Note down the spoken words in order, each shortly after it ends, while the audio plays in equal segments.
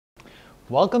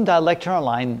Welcome to Lecture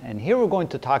Online, and here we're going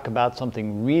to talk about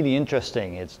something really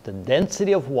interesting. It's the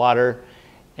density of water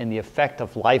and the effect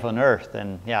of life on Earth.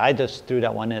 And yeah, I just threw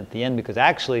that one in at the end because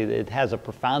actually it has a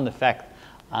profound effect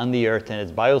on the Earth and its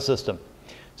biosystem.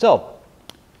 So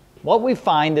what we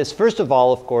find is, first of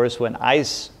all, of course, when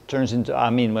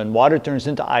when water turns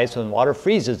into ice, when water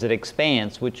freezes, it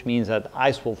expands, which means that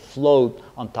ice will float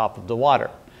on top of the water.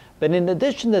 But in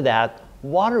addition to that,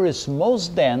 water is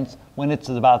most dense when it's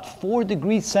at about 4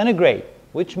 degrees centigrade,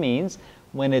 which means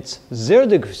when it's 0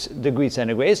 degrees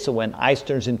centigrade, so when ice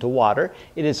turns into water,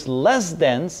 it is less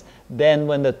dense than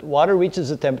when the water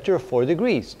reaches a temperature of 4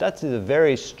 degrees. That's a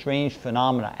very strange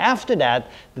phenomenon. After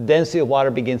that, the density of water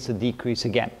begins to decrease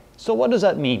again. So what does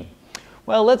that mean?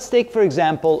 Well, let's take, for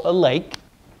example, a lake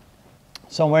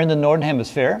somewhere in the northern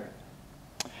hemisphere.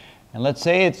 And let's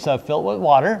say it's filled with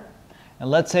water. And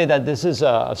let's say that this is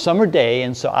a summer day,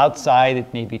 and so outside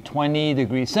it may be 20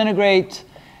 degrees centigrade.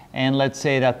 And let's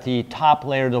say that the top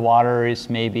layer of the water is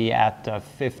maybe at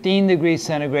 15 degrees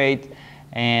centigrade,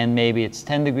 and maybe it's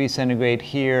 10 degrees centigrade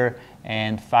here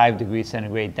and 5 degrees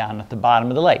centigrade down at the bottom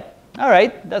of the lake. All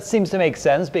right, that seems to make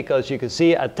sense because you can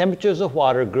see at temperatures of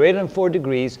water greater than 4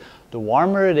 degrees, the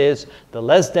warmer it is, the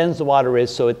less dense the water is,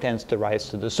 so it tends to rise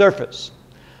to the surface.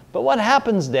 But what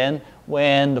happens then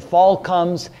when the fall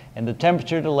comes and the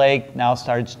temperature of the lake now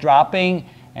starts dropping,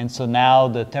 and so now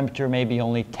the temperature may be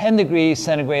only 10 degrees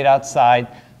centigrade outside,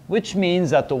 which means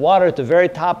that the water at the very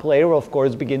top layer will of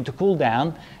course begin to cool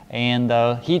down, and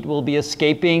heat will be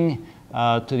escaping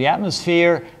to the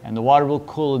atmosphere, and the water will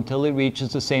cool until it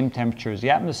reaches the same temperature as the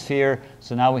atmosphere.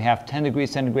 So now we have 10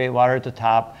 degrees centigrade water at the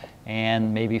top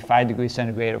and maybe 5 degrees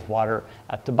centigrade of water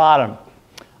at the bottom.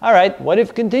 All right, what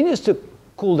if it continues to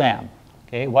cool down?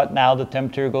 Okay, what now the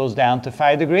temperature goes down to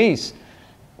 5 degrees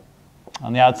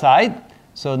on the outside.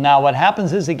 So now what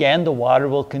happens is, again, the water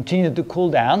will continue to cool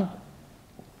down.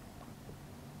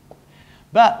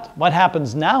 But what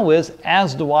happens now is,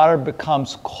 as the water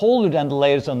becomes colder than the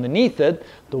layers underneath it,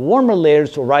 the warmer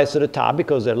layers will rise to the top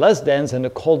because they're less dense, and the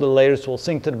colder layers will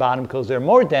sink to the bottom because they're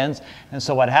more dense. And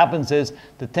so what happens is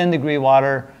the 10-degree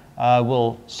water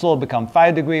will slowly become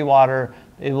 5-degree water.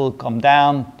 It will come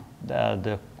down.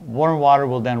 The warm water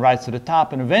will then rise to the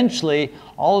top, and eventually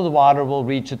all of the water will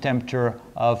reach a temperature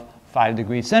of 5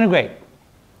 degrees centigrade.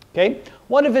 Okay?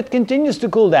 What if it continues to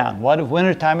cool down? What if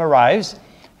wintertime arrives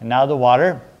and now the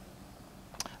water,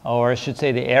 or I should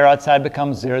say the air outside,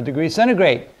 becomes 0 degrees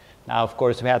centigrade? Now, of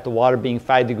course, we have the water being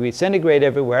 5 degrees centigrade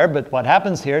everywhere, but what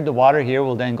happens here, the water here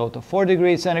will then go to 4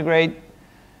 degrees centigrade.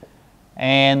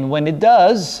 And when it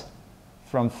does,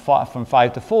 from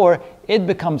 5 to 4, it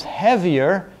becomes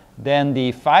heavier than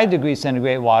the 5 degrees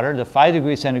centigrade water. The 5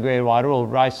 degrees centigrade water will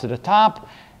rise to the top,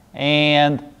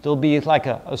 and there'll be like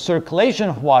a circulation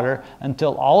of water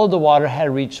until all of the water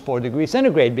had reached 4 degrees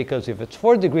centigrade, because if it's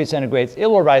 4 degrees centigrade, it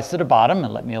will rise to the bottom.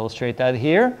 And let me illustrate that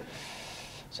here.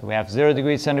 So we have 0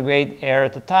 degrees centigrade air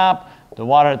at the top, the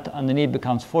water underneath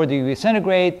becomes 4 degrees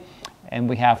centigrade, and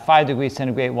we have 5 degrees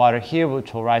centigrade water here,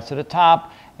 which will rise to the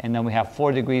top, and then we have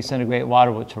 4 degrees centigrade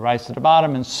water, which will rise to the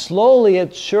bottom, and slowly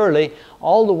and surely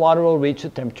all the water will reach a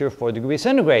temperature of 4 degrees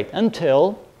centigrade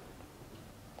until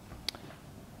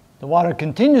the water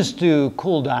continues to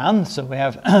cool down. So we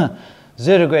have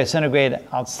 0 degrees centigrade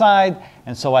outside,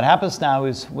 and so what happens now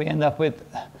is we end up with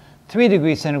 3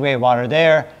 degrees centigrade water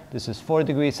there. This is 4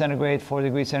 degrees centigrade, 4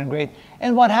 degrees centigrade.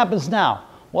 And what happens now?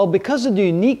 Well, because of the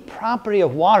unique property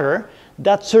of water,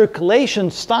 that circulation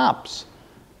stops.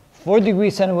 4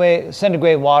 degrees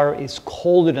centigrade water is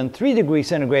colder than 3 degrees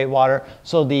centigrade water,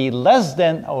 so the less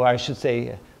than, or I should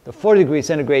say, the 4 degrees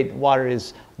centigrade water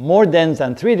is more dense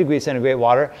than 3 degrees centigrade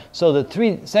water, so the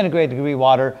 3 centigrade degree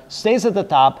water stays at the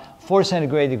top, 4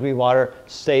 centigrade degree water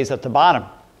stays at the bottom.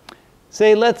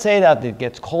 Let's say that it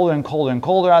gets colder and colder and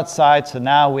colder outside, so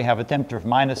now we have a temperature of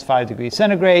minus 5 degrees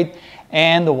centigrade,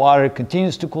 and the water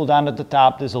continues to cool down at the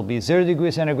top. This will be 0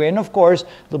 degrees centigrade, and of course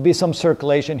there'll be some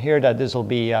circulation here that this will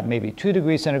be maybe 2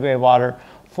 degrees centigrade water,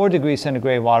 4 degrees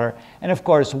centigrade water, and of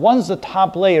course once the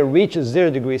top layer reaches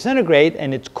 0 degrees centigrade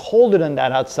and it's colder than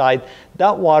that outside,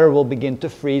 that water will begin to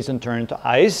freeze and turn to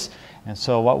ice. And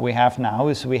so what we have now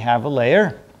is we have a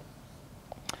layer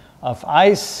of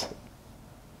ice,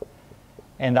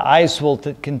 and the ice will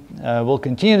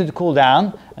continue to cool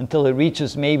down until it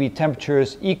reaches maybe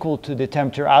temperatures equal to the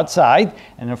temperature outside.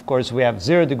 And of course we have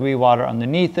 0 degree water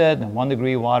underneath it, and 1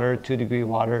 degree water, 2 degree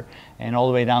water, and all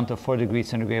the way down to 4 degrees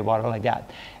centigrade water like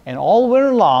that. And all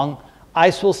winter long,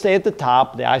 ice will stay at the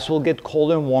top. The ice will get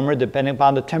colder and warmer depending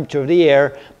upon the temperature of the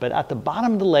air, but at the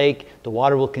bottom of the lake, the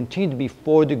water will continue to be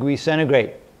 4 degrees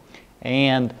centigrade.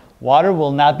 And Water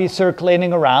will not be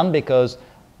circulating around because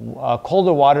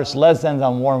colder water is less dense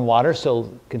than warm water, so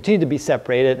it'll continue to be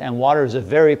separated, and water is a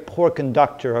very poor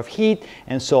conductor of heat,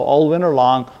 and so all winter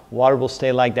long, water will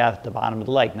stay like that at the bottom of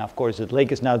the lake. Now, of course, the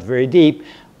lake is not very deep.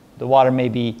 The water may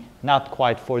be not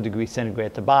quite 4 degrees centigrade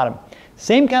at the bottom.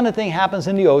 Same kind of thing happens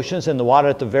in the oceans, and the water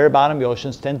at the very bottom of the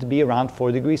oceans tend to be around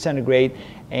 4 degrees centigrade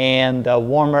and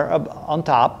warmer on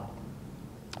top,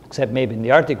 except maybe in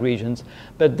the Arctic regions.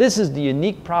 But this is the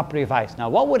unique property of ice. Now,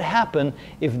 what would happen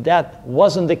if that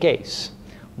wasn't the case?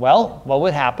 Well, what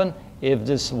would happen if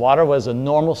this water was a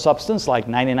normal substance, like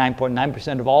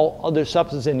 99.9% of all other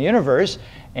substances in the universe,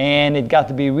 and it got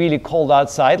to be really cold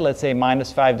outside, let's say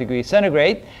minus 5 degrees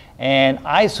centigrade, and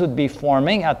ice would be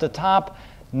forming at the top.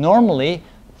 Normally,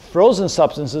 frozen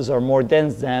substances are more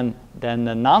dense than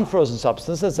the non-frozen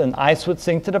substances, and ice would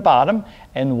sink to the bottom,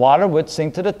 and water would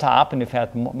sink to the top. And if you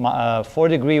had 4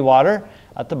 degree water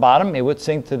at the bottom, it would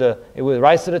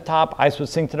rise to the top, ice would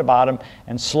sink to the bottom,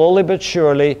 and slowly but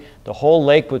surely, the whole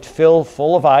lake would fill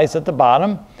full of ice at the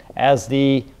bottom as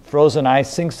the frozen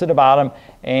ice sinks to the bottom,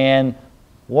 and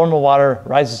warmer water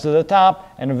rises to the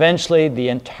top, and eventually the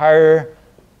entire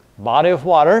body of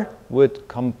water would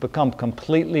become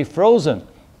completely frozen.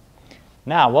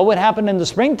 Now, what would happen in the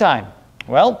springtime?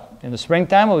 Well, in the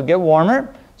springtime it would get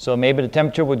warmer, so maybe the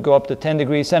temperature would go up to 10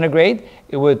 degrees centigrade.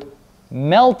 It would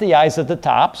melt the ice at the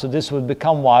top, so this would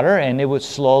become water, and it would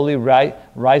slowly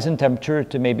rise in temperature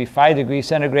to maybe 5 degrees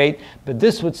centigrade, but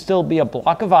this would still be a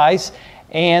block of ice,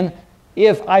 and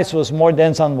if ice was more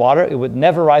dense on water, it would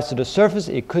never rise to the surface.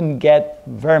 It couldn't get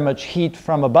very much heat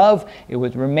from above. It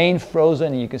would remain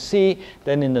frozen. And you can see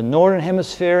that in the northern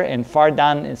hemisphere and far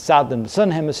down in south in the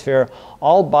southern hemisphere,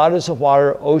 all bodies of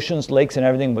water, oceans, lakes, and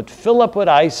everything would fill up with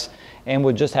ice and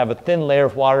would just have a thin layer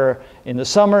of water in the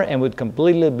summer and would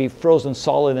completely be frozen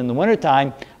solid in the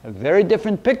wintertime. A very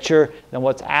different picture than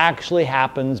what actually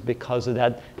happens because of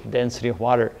that density of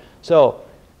water. So,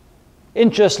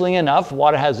 interestingly enough,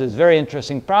 water has this very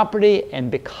interesting property,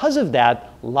 and because of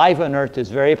that, life on Earth is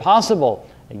very possible.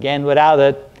 Again, without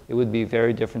it, it would be a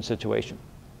very different situation.